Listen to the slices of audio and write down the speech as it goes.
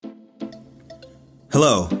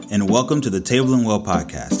Hello, and welcome to the Table and Well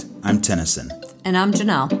podcast. I'm Tennyson. And I'm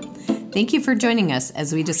Janelle. Thank you for joining us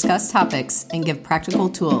as we discuss topics and give practical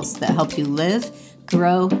tools that help you live,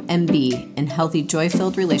 grow, and be in healthy,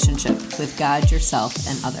 joy-filled relationship with God, yourself,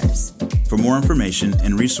 and others. For more information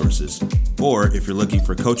and resources, or if you're looking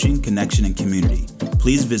for coaching, connection, and community,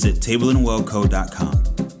 please visit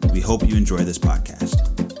tableandwellco.com. We hope you enjoy this podcast.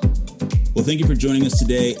 Well, thank you for joining us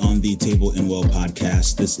today on the Table and Well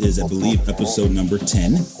podcast. This is, I believe, episode number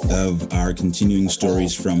 10 of our continuing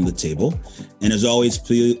stories from the table. And as always,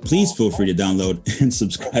 please feel free to download and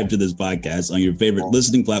subscribe to this podcast on your favorite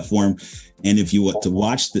listening platform. And if you want to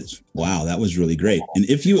watch this, wow, that was really great. And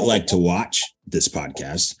if you would like to watch this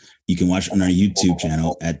podcast, you can watch on our YouTube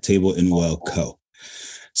channel at Table and Well Co.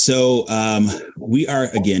 So we are,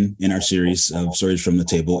 again, in our series of stories from the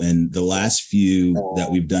table. And the last few that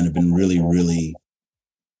we've done have been really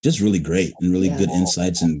great and really good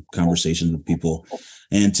insights and conversations with people.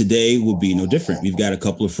 And today will be no different. We've got a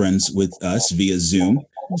couple of friends with us via Zoom.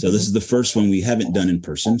 So this is the first one we haven't done in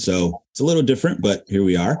person. So it's a little different, but here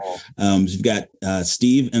we are. We've got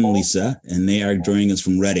Steve and Lisa, and they are joining us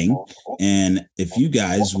from Reading. And if you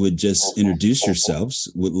guys would just introduce yourselves,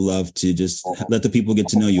 would love to just let the people get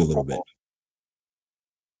to know you a little bit.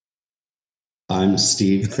 I'm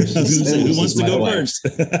Steve Christensen. Who wants to go first?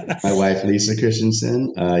 My wife, Lisa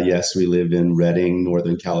Christensen. Yes, we live in Reading,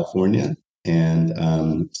 Northern California.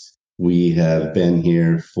 And we have been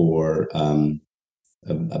here for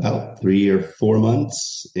about 3 or 4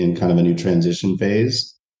 months in kind of a new transition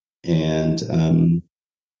phase. And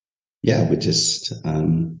we just,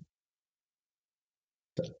 no.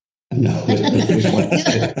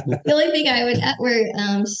 The only thing I would add, we're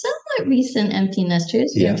somewhat recent empty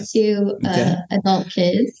nesters. We have 2 adult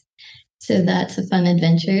kids. So that's a fun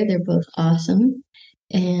adventure. They're both awesome.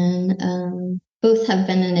 And both have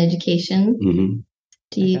been in education. Mm-hmm.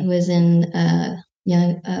 Steve was in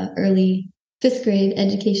early 5th grade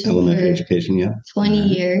education. Elementary education, 20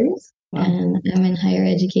 years. Wow. And I'm in higher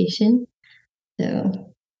education.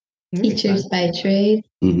 So teachers by trade.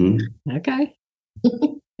 Mm-hmm. Okay.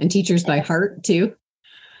 And teachers by heart too.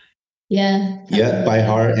 Yeah. Yeah, by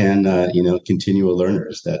heart and continual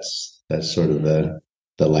learners. That's sort of the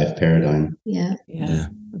life paradigm. Yeah.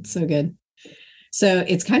 That's so good. So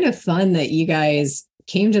it's kind of fun that you guys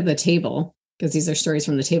came to the table, because these are stories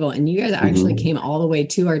from the table, and you guys actually came all the way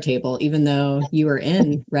to our table, even though you were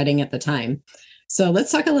in Reading at the time. So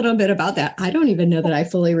let's talk a little bit about that. I don't even know that I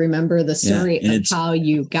fully remember the story of how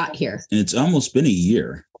you got here. And it's almost been a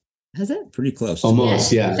year. Has it? Pretty close.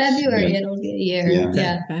 Almost, yeah. February, it'll be a year.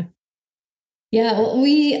 Yeah. Okay. Yeah, well,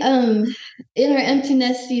 we, in our empty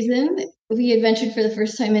nest season, we adventured for the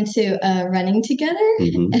first time into running together.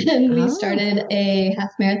 Mm-hmm. And we started a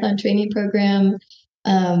half marathon training program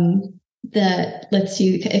that lets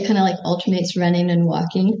you, it kind of like alternates running and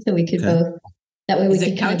walking. So we could both, that way we could.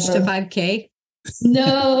 Is it couch to 5K?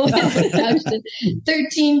 No, it's couch to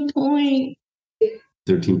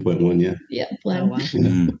 13.1, yeah. Yeah, oh,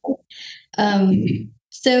 wow.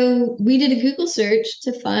 So we did a Google search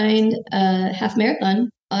to find a half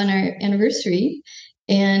marathon on our anniversary,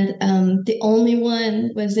 and the only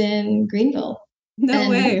one was in Greenville. No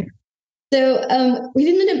way. So we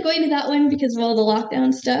didn't end up going to that one because of all the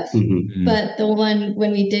lockdown stuff. Mm-hmm. But the one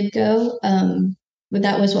when we did go,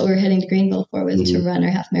 that was what we were heading to Greenville for, was to run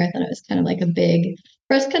our half marathon. It was kind of like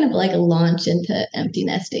for us, kind of like a launch into empty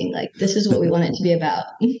nesting. Like, this is what we want it to be about.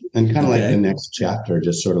 And kind of like the next chapter,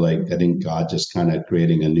 just sort of like, I think God just kind of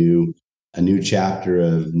creating a new chapter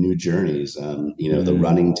of new journeys. The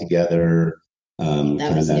running together.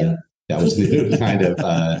 That was new. That was new, kind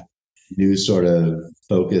of new sort of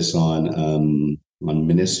focus on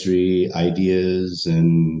ministry ideas.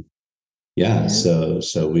 And so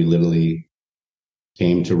we literally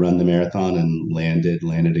came to run the marathon and landed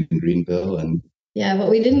in Greenville. And what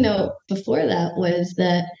we didn't know before that was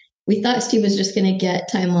that we thought Steve was just going to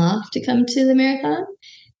get time off to come to the marathon.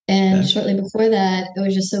 And shortly before that, it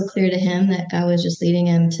was just so clear to him that God was just leading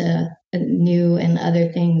him to new and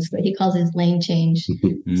other things, what he calls his lane change.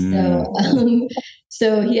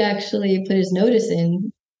 So he actually put his notice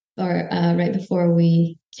in right before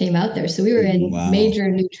we came out there. So we were in major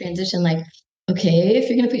new transition, like, okay, if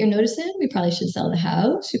you're going to put your notice in, we probably should sell the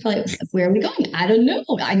house. Where are we going? I don't know.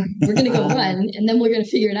 We're going to go run, and then we're going to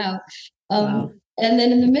figure it out. And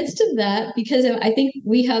then in the midst of that, because I think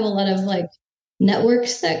we have a lot of like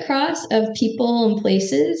networks that cross of people and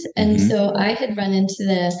places. And so I had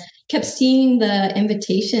kept seeing the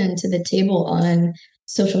invitation to the table on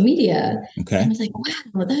social media. Okay. And I was like,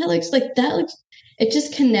 wow, that looks, it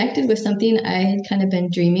just connected with something I had kind of been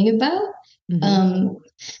dreaming about.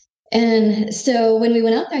 And so when we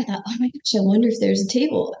went out there, I thought, oh my gosh, I wonder if there's a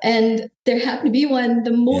table. And there happened to be one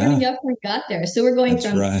the morning after we got there. So we're going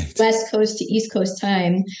from West Coast to East Coast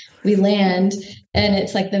time. We land, and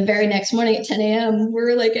it's like the very next morning at 10 a.m.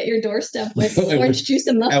 We're like at your doorstep with orange juice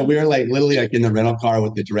and muffins. And we were like literally like in the rental car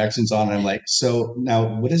with the directions on. And I'm like, so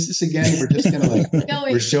now what is this again? We're just gonna like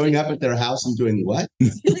we're showing up at their house and doing what?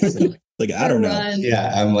 Like, I don't know.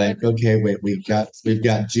 Yeah, I'm like, okay, wait, we've got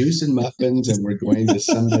juice and muffins, and we're going to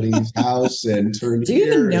somebody's house and turn. Do you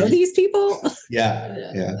even know these people?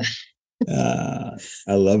 Yeah.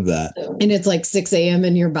 I love that. And it's like 6 a.m.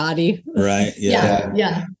 in your body, right? Yeah.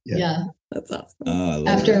 That's awesome. Oh,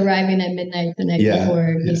 after arriving at midnight the night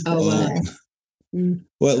before.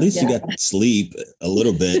 Well, at least you got to sleep a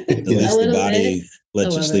little bit. At least the body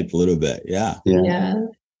lets you sleep a little bit. Yeah.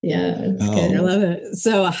 It's good. I love it.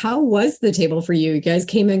 So how was the table for you? You guys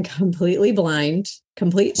came in completely blind,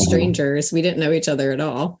 complete strangers. We didn't know each other at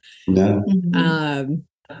all. No.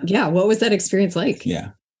 What was that experience like?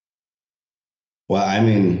 Yeah. Well, I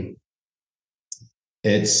mean,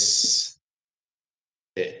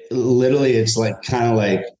 literally, it's like kind of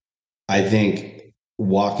like, I think,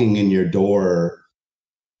 walking in your door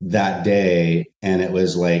that day, and it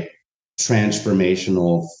was like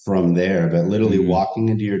transformational from there. But literally walking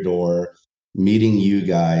into your door, meeting you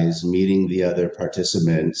guys, meeting the other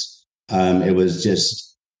participants, it was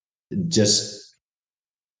just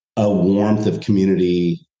a warmth of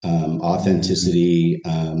community, authenticity,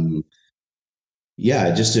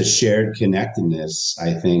 just a shared connectedness,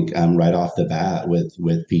 I think, right off the bat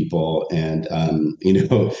with people. And and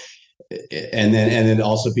then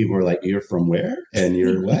also people were like, you're from where? And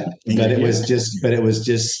you're what? But it was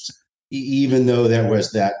just, even though there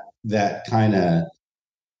was that kind of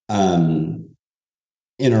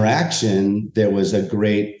interaction, there was a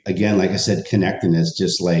great, again, like I said, connectedness,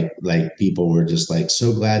 just like people were just like,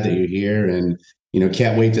 so glad that you're here, and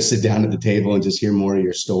can't wait to sit down at the table and just hear more of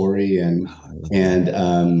your story. And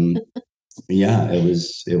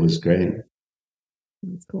it was great.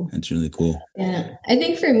 That's cool. That's really cool. Yeah. I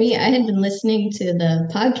think for me, I had been listening to the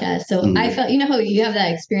podcast. So I felt, how you have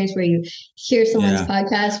that experience where you hear someone's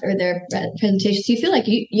podcast or their presentations. You feel like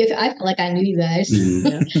I felt like I knew you guys,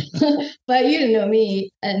 but you didn't know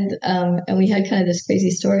me. And we had kind of this crazy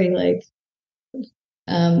story, like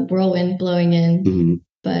whirlwind blowing in,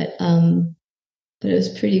 but it was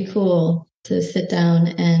pretty cool to sit down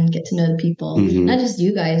and get to know the people, not just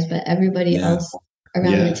you guys, but everybody else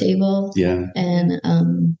around the table. Yeah. And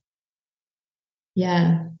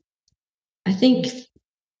I think,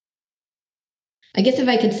 I guess if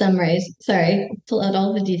I could summarize, pull out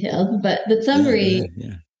all the details, but the summary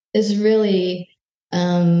is really,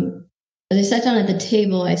 as I sat down at the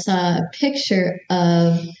table, I saw a picture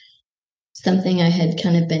of something I had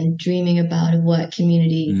kind of been dreaming about, of what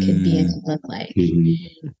community could be and could look like.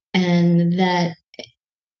 And that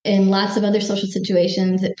in lots of other social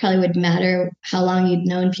situations, it probably would matter how long you'd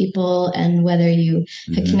known people and whether you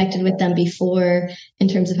had connected with them before in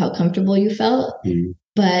terms of how comfortable you felt.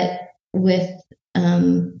 But with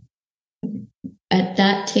at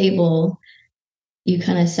that table, you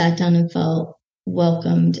kind of sat down and felt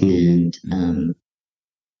welcomed and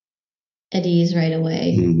at ease right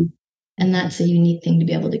away. And that's a unique thing to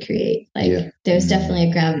be able to create. Like there's definitely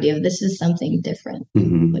a gravity of, this is something different.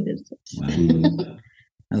 What is this? Wow.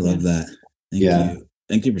 I love that. Thank you.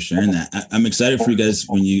 Thank you for sharing that. I'm excited for you guys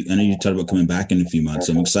I know you talked about coming back in a few months.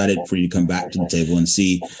 So I'm excited for you to come back to the table and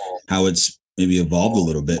see how it's maybe evolved a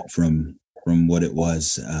little bit from what it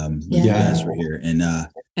was when you guys were here. And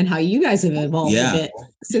how you guys have evolved a bit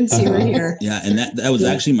since you were here. Yeah. And that was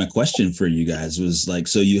actually my question for you guys, was like,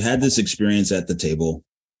 so you had this experience at the table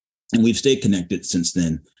and we've stayed connected since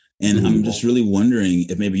then. And I'm just really wondering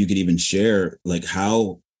if maybe you could even share, like,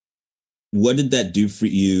 what did that do for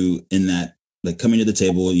you in that, like, coming to the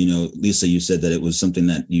table? Lisa, you said that it was something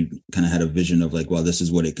that you kind of had a vision of, like, well, this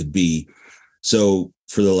is what it could be. So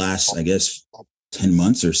for the last, I guess, 10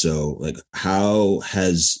 months or so, like, how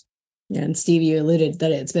has... Yeah, and Steve, you alluded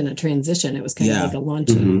that it's been a transition. It was kind of like a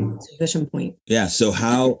launching transition point. Yeah. So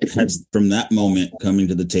how has, from that moment, coming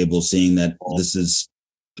to the table, seeing that this is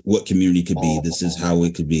what community could be, this is how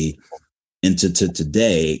it could be, into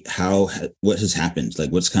today, what has happened? Like,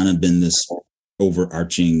 what's kind of been this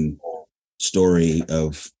overarching story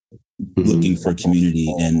of looking for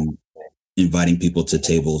community and inviting people to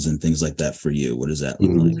tables and things like that for you? What does that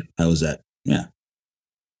look like? How is that? Yeah.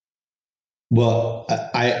 Well,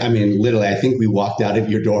 I mean, literally, I think we walked out of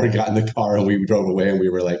your door, got in the car, and we drove away, and we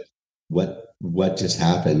were like, what just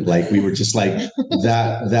happened? Like, we were just like,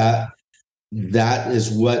 that is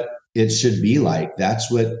what it should be like.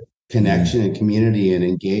 That's what connection and community and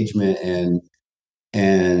engagement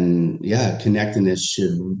and yeah, connectedness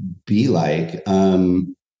should be like.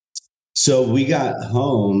 So we got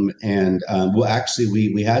home and well, actually,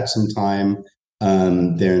 we had some time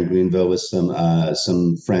there in Greenville with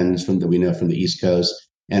some friends that we know from the East Coast,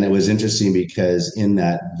 and it was interesting because in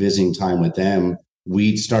that visiting time with them,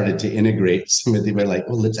 we started to integrate some of the. We're like,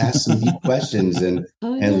 well, let's ask some deep questions and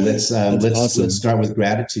let's awesome. let's start with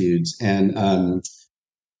gratitudes and.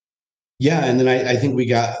 Yeah, and then I think we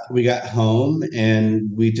got home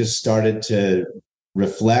and we just started to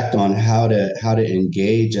reflect on how to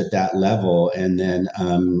engage at that level, and then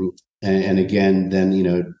and again,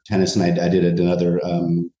 then Tennis and I did another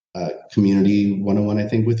community 101, I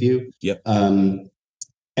think, with you. Yep. And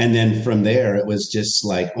then from there, it was just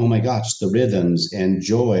like, oh my gosh, the rhythms and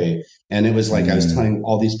joy, and it was like I was telling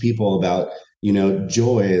all these people about.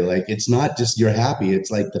 Joy, like it's not just you're happy.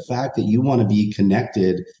 It's like the fact that you want to be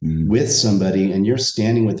connected with somebody and you're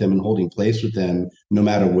standing with them and holding place with them no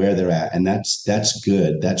matter where they're at. And that's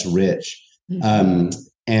good. That's rich. The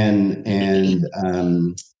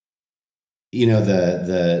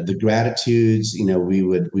gratitudes,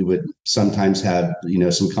 we would sometimes have,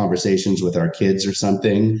 some conversations with our kids or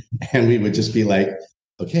something, and we would just be like,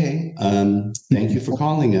 okay, thank you for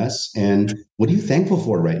calling us. And what are you thankful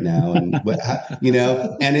for right now? And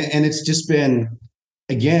and it's just been,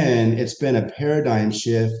 again, it's been a paradigm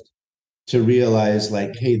shift to realize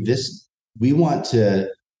like, hey, we want to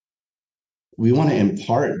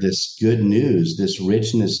impart this good news, this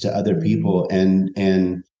richness to other people, and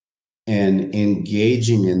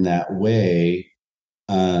engaging in that way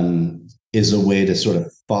is a way to sort of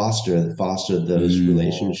foster those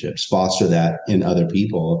relationships, foster that in other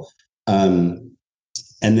people. And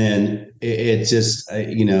then it's just,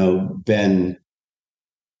 been,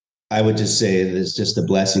 I would just say it's just the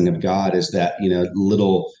blessing of God is that,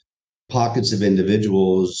 little pockets of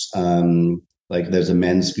individuals, like there's a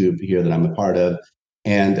men's group here that I'm a part of.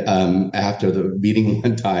 And after the meeting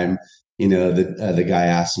one time, the guy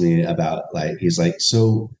asked me about, like, he's like,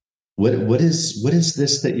 so what is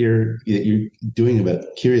this that you're doing about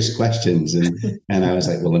curious questions? And I was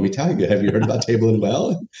like, well, let me tell you, have you heard about Table and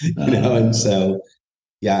Well? And so,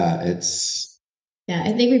 yeah, it's. Yeah,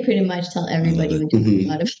 I think we pretty much tell everybody we do a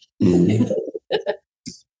lot of.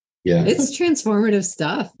 Yeah, it's transformative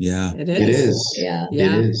stuff. Yeah, it is. It is. Yeah.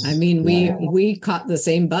 It is. I mean, we caught the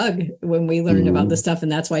same bug when we learned about this stuff,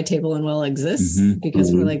 and that's why Table and Well exists,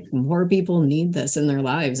 because we're like, more people need this in their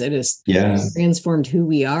lives. It has transformed who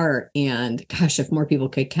we are, and gosh, if more people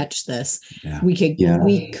could catch this, we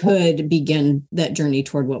could begin that journey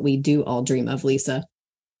toward what we do all dream of, Lisa.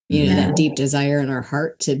 That deep desire in our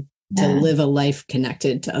heart to live a life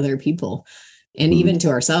connected to other people, and even to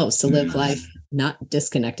ourselves, to live life not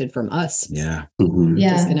disconnected from us.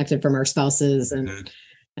 Disconnected from our spouses and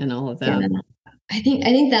all of that. I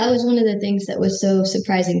think that was one of the things that was so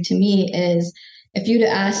surprising to me is if you'd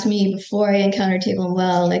asked me before I encountered Table and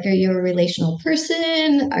Well, like, are you a relational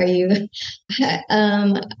person? Are you,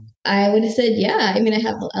 I would have said, yeah. I mean, I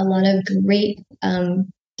have a lot of great,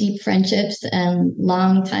 deep friendships and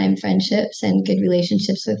long time friendships and good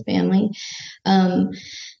relationships with family.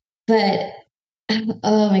 But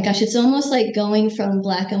oh my gosh, it's almost like going from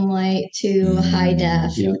black and white to high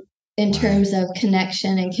def in terms of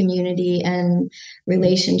connection and community and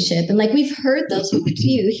relationship. And like, we've heard those words,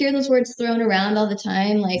 you hear those words thrown around all the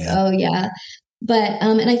time, like, oh yeah. But,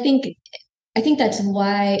 and I think that's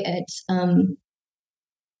why it's, I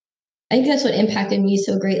think that's what impacted me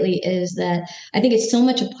so greatly is that I think it's so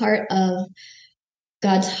much a part of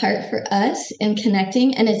God's heart for us in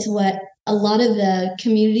connecting. And it's what a lot of the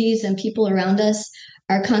communities and people around us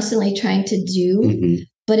are constantly trying to do,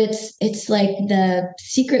 but it's like the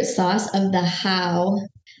secret sauce of the how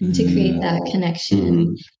to create that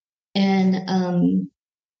connection, and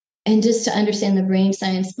just to understand the brain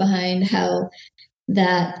science behind how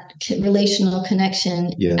that relational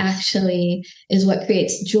connection actually is what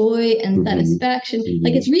creates joy and satisfaction.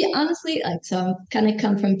 Like, it's honestly, like, so I'm kind of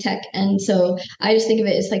come from tech, and so I just think of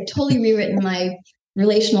it as like totally rewritten my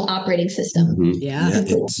relational operating system.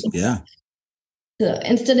 So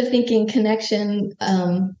instead of thinking connection,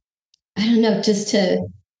 I don't know, just to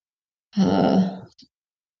I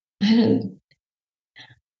don't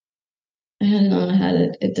know how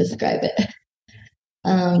to describe it.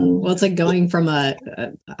 Well, it's like going from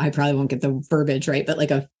I probably won't get the verbiage right, but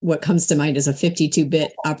like what comes to mind is a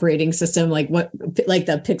 52-bit operating system, like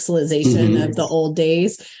the pixelization of the old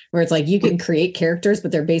days, where it's like you can create characters,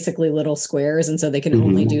 but they're basically little squares, and so they can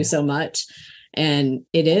only do so much. And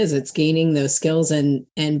it's gaining those skills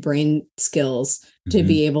and brain skills to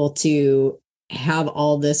be able to have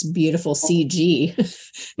all this beautiful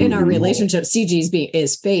CG in our relationship. CG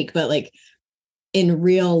is fake, but like in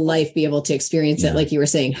real life, be able to experience it, like you were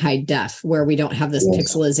saying, high def, where we don't have this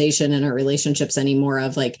pixelization in our relationships anymore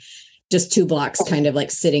of like just two blocks kind of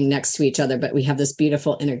like sitting next to each other, but we have this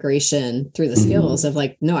beautiful integration through the skills of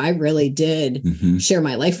like, no, I really did share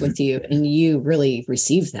my life with you and you really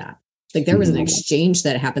received that. Like there was an exchange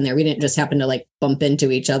that happened there. We didn't just happen to like bump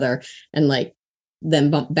into each other and like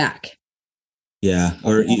then bump back. Yeah.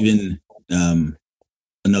 Or even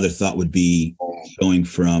another thought would be going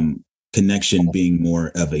from connection being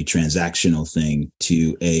more of a transactional thing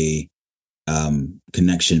to a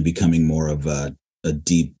connection becoming more of a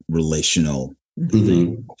deep relational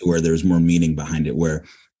thing, where there's more meaning behind it. Where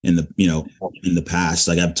in the past,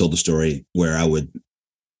 like I've told the story where I would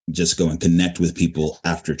just go and connect with people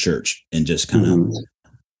after church and just kind of,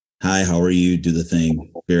 hi, how are you? Do the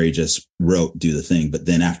thing. Very just rote, do the thing. But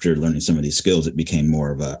then after learning some of these skills, it became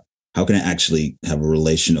more of a, how can I actually have a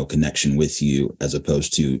relational connection with you as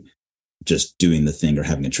opposed to just doing the thing or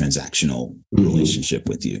having a transactional relationship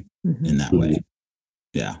with you in that way.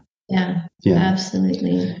 Yeah. Yeah,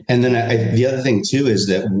 absolutely. And then the other thing too is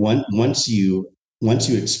that once you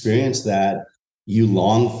experience that, you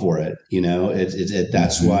long for it. You know,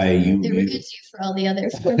 that's why it recruits you for all the other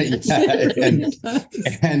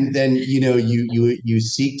and then you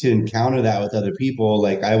seek to encounter that with other people.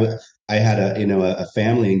 Like I had a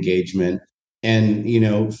family engagement, and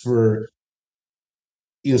for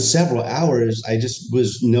several hours, I just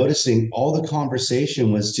was noticing all the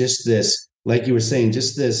conversation was just this, like you were saying,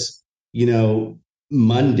 just this,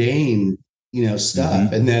 mundane,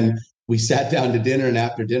 stuff. And then we sat down to dinner, and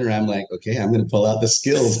after dinner, I'm like, okay, I'm going to pull out the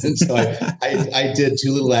skills. And so I did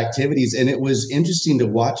 2 little activities, and it was interesting to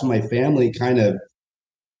watch my family kind of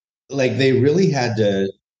like, they really had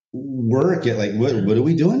to work at like, what are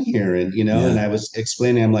we doing here? And, and I was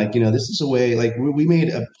explaining, I'm like, this is a way, like we made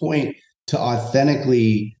a point to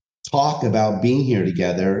authentically talk about being here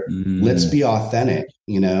together. Let's be authentic,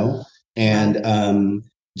 and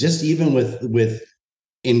just even with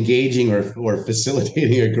engaging or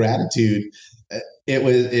facilitating a gratitude,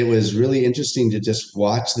 it was really interesting to just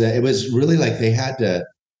watch that. It was really like they had to,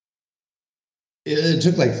 it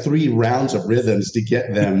took like 3 rounds of rhythms to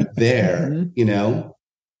get them there,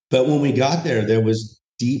 but when we got there, there was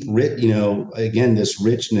deep, again, this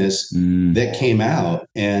richness that came out.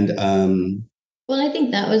 And well, I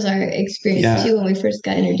think that was our experience too when we first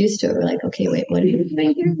got introduced to it. We're like, okay, wait, what are you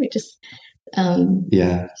doing here? We just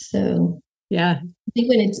so I think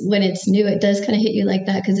when it's new, it does kind of hit you like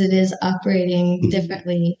that, because it is operating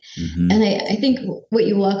differently. And I think what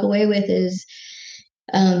you walk away with is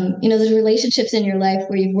those relationships in your life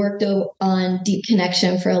where you've worked on deep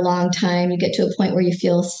connection for a long time. You get to a point where you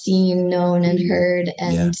feel seen, known, and heard,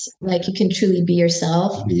 and like you can truly be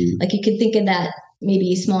yourself. Like you could think of that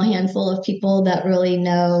maybe small handful of people that really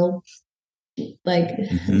know, like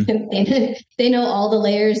they know all the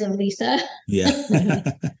layers of Lisa.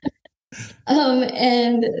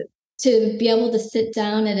 And to be able to sit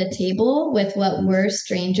down at a table with what were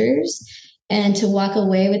strangers and to walk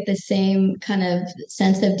away with the same kind of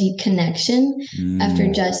sense of deep connection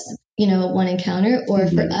after just, one encounter. Or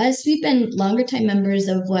for us, we've been longer time members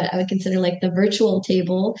of what I would consider like the virtual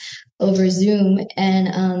table over Zoom. And,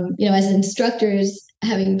 as instructors,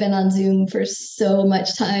 having been on Zoom for so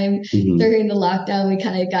much time during the lockdown, we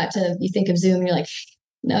kind of got to, you think of Zoom, you're like,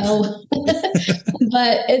 no,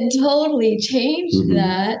 but it totally changed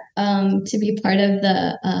that to be part of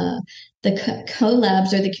the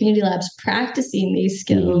co-labs or the community labs practicing these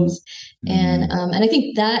skills. And I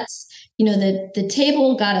think that's, the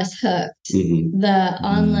table got us hooked. The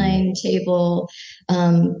online table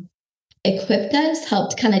equipped us,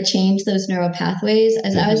 helped kind of change those neural pathways.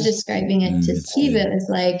 As I was describing it to Steve, it was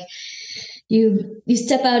like you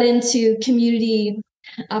step out into community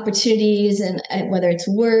opportunities, and whether it's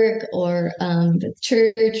work or the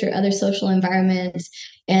church or other social environments,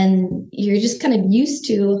 and you're just kind of used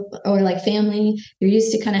to, or like family, you're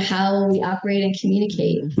used to kind of how we operate and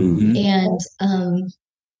communicate. And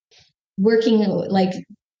working, like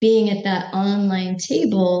being at that online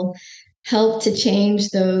table, helped to change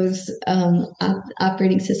those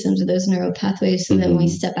operating systems or those neural pathways, so that when we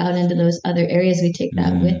step out into those other areas, we take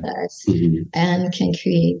that with us and can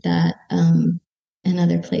create that in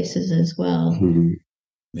other places as well.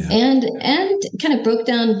 And kind of broke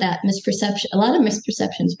down that misperception. A lot of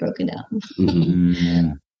misperceptions broken down.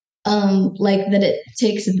 Like that it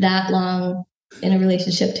takes that long in a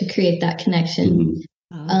relationship to create that connection.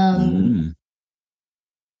 I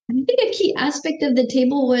think a key aspect of the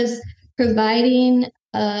table was providing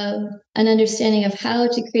an understanding of how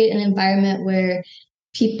to create an environment where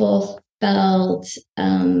people felt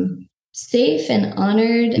safe and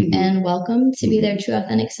honored and welcome to be their true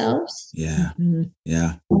authentic selves. Yeah.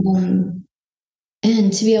 Yeah.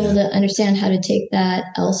 And to be able to understand how to take that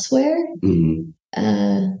elsewhere.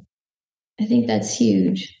 I think that's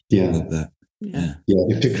huge. Yeah. I love that. Yeah.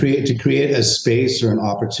 Yeah. To create a space or an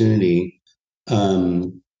opportunity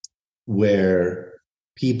where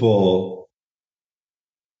people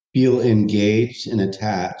feel engaged and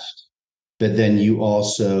attached, but then you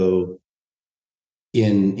also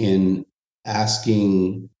in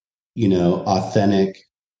asking, authentic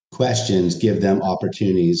questions, give them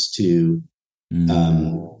opportunities to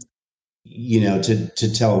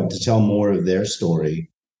to tell more of their story,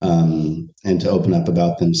 and to open up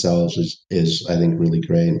about themselves is I think really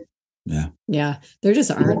great. Yeah. Yeah. There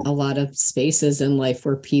just aren't a lot of spaces in life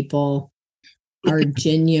where people are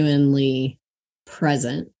genuinely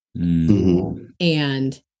present. And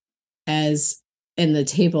the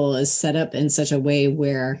table is set up in such a way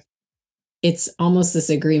where it's almost this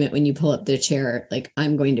agreement when you pull up the chair, like,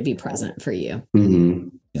 I'm going to be present for you.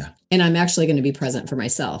 Yeah. And I'm actually going to be present for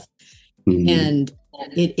myself. And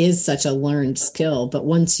it is such a learned skill, but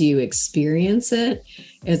once you experience it,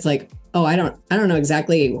 it's like, oh, I don't know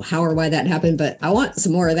exactly how or why that happened, but I want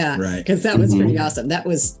some more of that. Right. Because that was pretty awesome. That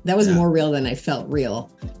was more real than I felt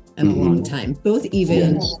real in a long time. Both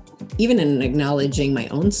even in acknowledging my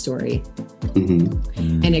own story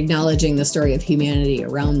and acknowledging the story of humanity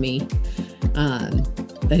around me.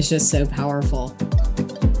 That's just so powerful.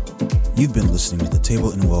 You've been listening to the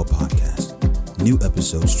Table and Well podcast. New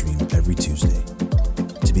episodes stream every Tuesday.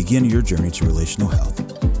 To begin your journey to relational health,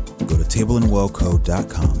 go to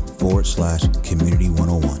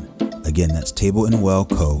tableandwellco.com/community101. Again, that's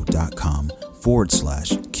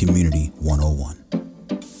tableandwellco.com/community101.